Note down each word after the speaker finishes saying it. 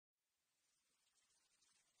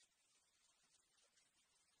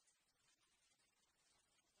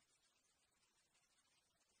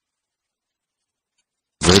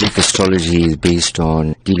Vedic astrology is based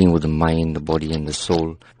on dealing with the mind, the body and the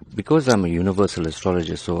soul. Because I'm a universal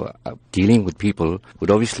astrologer, so dealing with people would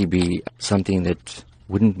obviously be something that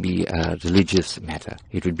wouldn't be a religious matter.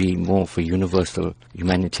 It would be more for universal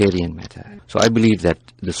humanitarian matter. So I believe that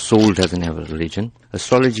the soul doesn't have a religion.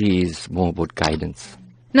 Astrology is more about guidance.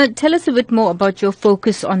 Now, tell us a bit more about your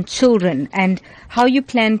focus on children and how you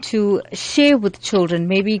plan to share with children,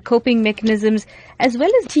 maybe coping mechanisms, as well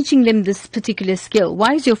as teaching them this particular skill.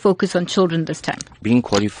 Why is your focus on children this time? Being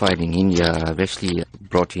qualified in India, I've actually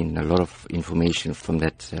brought in a lot of information from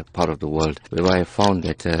that part of the world, where I found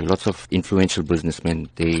that lots of influential businessmen,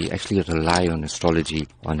 they actually rely on astrology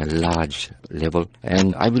on a large level.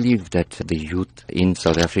 And I believe that the youth in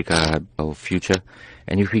South Africa are our future.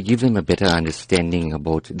 And if we give them a better understanding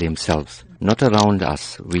about themselves, not around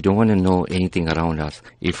us, we don't want to know anything around us.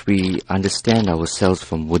 If we understand ourselves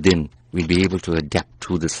from within, we'll be able to adapt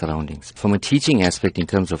to the surroundings. From a teaching aspect in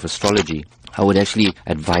terms of astrology, I would actually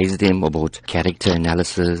advise them about character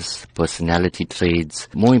analysis, personality traits,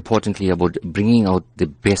 more importantly about bringing out the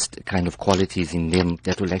best kind of qualities in them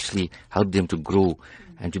that will actually help them to grow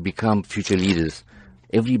and to become future leaders.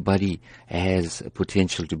 Everybody has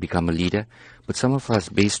potential to become a leader, but some of us,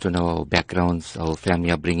 based on our backgrounds, our family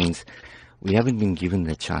upbringings, we haven't been given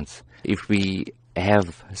that chance. If we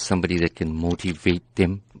have somebody that can motivate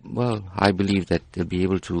them, well, I believe that they'll be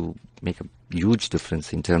able to make a huge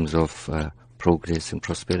difference in terms of progress and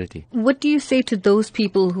prosperity. What do you say to those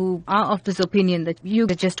people who are of this opinion that you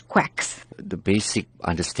are just quacks? The basic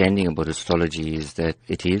understanding about astrology is that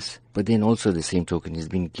it is, but then also the same token is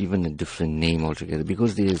being given a different name altogether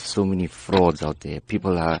because there's so many frauds out there.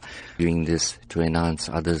 People are doing this to enhance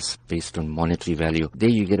others based on monetary value. There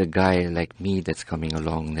you get a guy like me that's coming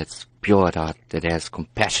along, that's pure at heart, that has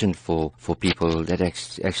compassion for people, that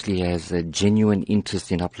actually has a genuine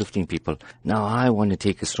interest in uplifting people. Now I want to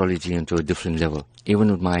take astrology into a different level. Even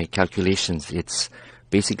with my calculations, it's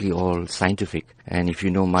basically all scientific. And if you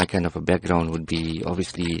know, my kind of a background would be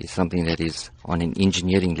obviously something that is on an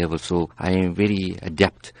engineering level. So I am very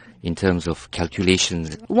adept in terms of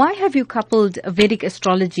calculations. Why have you coupled Vedic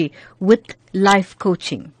astrology with life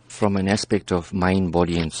coaching? From an aspect of mind,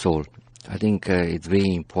 body and soul, I think it's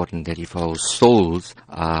very important that if our souls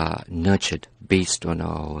are nurtured based on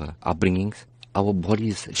our upbringings, our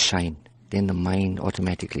bodies shine. Then the mind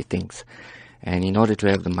automatically thinks. And in order to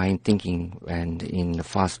have the mind thinking, and in the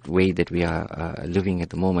fast way that we are living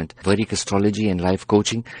at the moment, Vedic astrology and life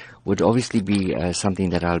coaching would obviously be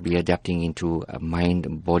something that I'll be adapting into a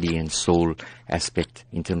mind, body and soul aspect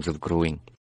in terms of growing.